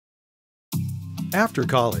After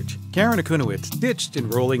college, Karen Akunowicz ditched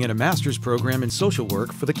enrolling in a master's program in social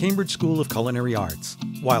work for the Cambridge School of Culinary Arts.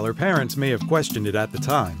 While her parents may have questioned it at the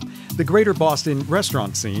time, the greater Boston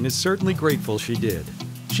restaurant scene is certainly grateful she did.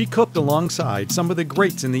 She cooked alongside some of the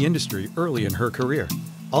greats in the industry early in her career,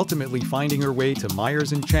 ultimately finding her way to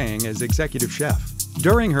Myers & Chang as executive chef.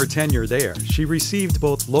 During her tenure there, she received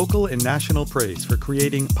both local and national praise for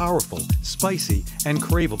creating powerful, spicy, and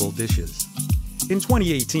craveable dishes. In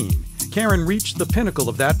 2018, Karen reached the pinnacle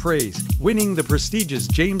of that praise, winning the prestigious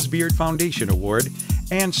James Beard Foundation Award,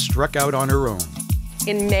 and struck out on her own.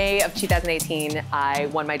 In May of 2018, I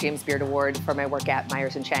won my James Beard Award for my work at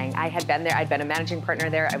Myers & Chang. I had been there, I'd been a managing partner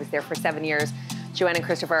there. I was there for 7 years. Joanne and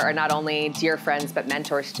Christopher are not only dear friends, but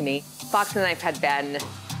mentors to me. Fox and the Knife had been,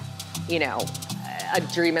 a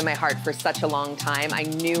dream in my heart for such a long time. I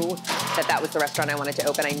knew that that was the restaurant I wanted to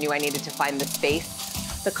open. I knew I needed to find the space.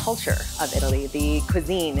 The culture of Italy, the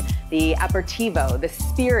cuisine, the aperitivo, the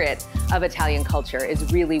spirit of Italian culture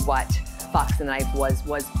is really what Fox and the Knife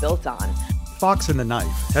was built on. Fox and the Knife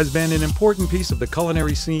has been an important piece of the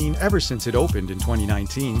culinary scene ever since it opened in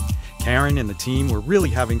 2019. Karen and the team were really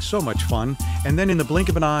having so much fun, and then in the blink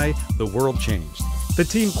of an eye, the world changed. The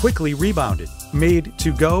team quickly rebounded, made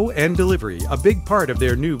to-go and delivery a big part of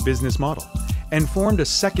their new business model, and formed a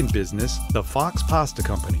second business, the Fox Pasta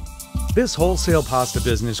Company. This wholesale pasta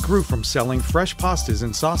business grew from selling fresh pastas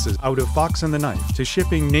and sauces out of Fox and the Knife to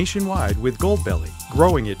shipping nationwide with Goldbelly,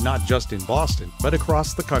 growing it not just in Boston, but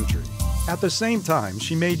across the country. At the same time,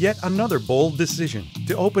 she made yet another bold decision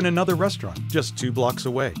to open another restaurant just 2 blocks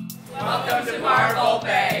away. Welcome to Bar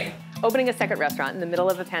Volpe. Opening a second restaurant in the middle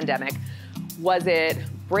of a pandemic, was it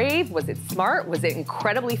brave? Was it smart? Was it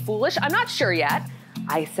incredibly foolish? I'm not sure yet.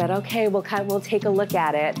 I said, okay, we'll take a look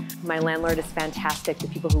at it. My landlord is fantastic. The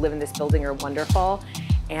people who live in this building are wonderful.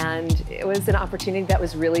 And it was an opportunity that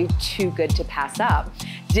was really too good to pass up.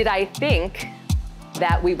 Did I think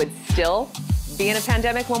that we would still be in a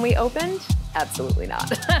pandemic when we opened? Absolutely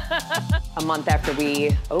not. A month after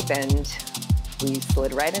we opened, we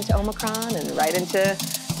slid right into Omicron and right into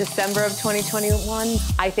December of 2021.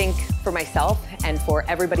 I think for myself and for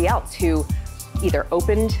everybody else who either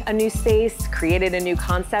opened a new space, created a new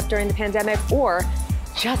concept during the pandemic, or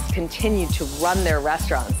just continued to run their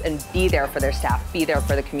restaurants and be there for their staff, be there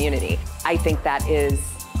for the community. I think that is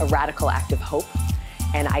a radical act of hope,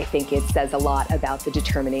 and I think it says a lot about the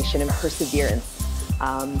determination and perseverance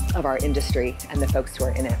of our industry and the folks who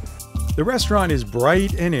are in it. The restaurant is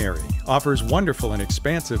bright and airy, offers wonderful and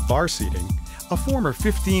expansive bar seating, a former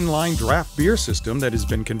 15-line draft beer system that has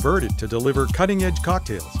been converted to deliver cutting-edge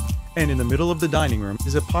cocktails, and in the middle of the dining room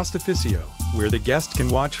is a pastificio, where the guest can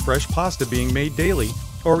watch fresh pasta being made daily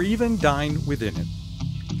or even dine within it.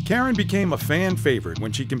 Karen became a fan favorite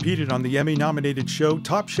when she competed on the Emmy-nominated show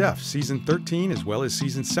Top Chef Season 13 as well as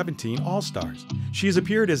Season 17 All-Stars. She has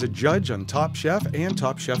appeared as a judge on Top Chef and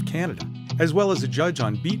Top Chef Canada, as well as a judge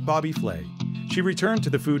on Beat Bobby Flay. She returned to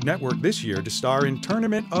the Food Network this year to star in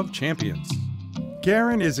Tournament of Champions.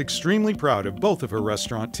 Karen is extremely proud of both of her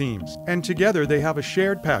restaurant teams, and together they have a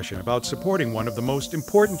shared passion about supporting one of the most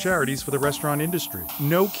important charities for the restaurant industry.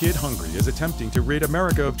 No Kid Hungry is attempting to rid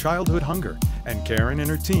America of childhood hunger, and Karen and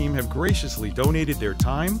her team have graciously donated their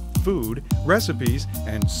time, food, recipes,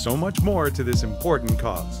 and so much more to this important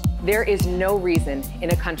cause. There is no reason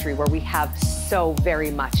in a country where we have so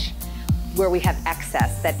very much, where we have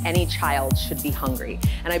excess, that any child should be hungry.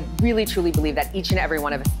 And I really truly believe that each and every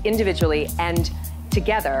one of us individually and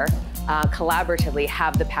together, collaboratively,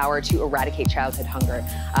 have the power to eradicate childhood hunger.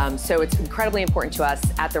 So it's incredibly important to us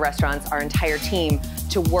at the restaurants, our entire team,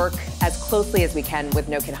 to work as closely as we can with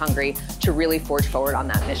No Kid Hungry to really forge forward on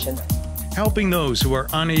that mission. Helping those who are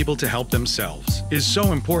unable to help themselves is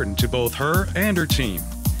so important to both her and her team.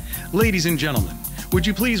 Ladies and gentlemen, would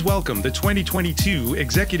you please welcome the 2022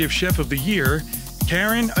 Executive Chef of the Year,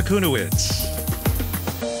 Karen Akunowicz.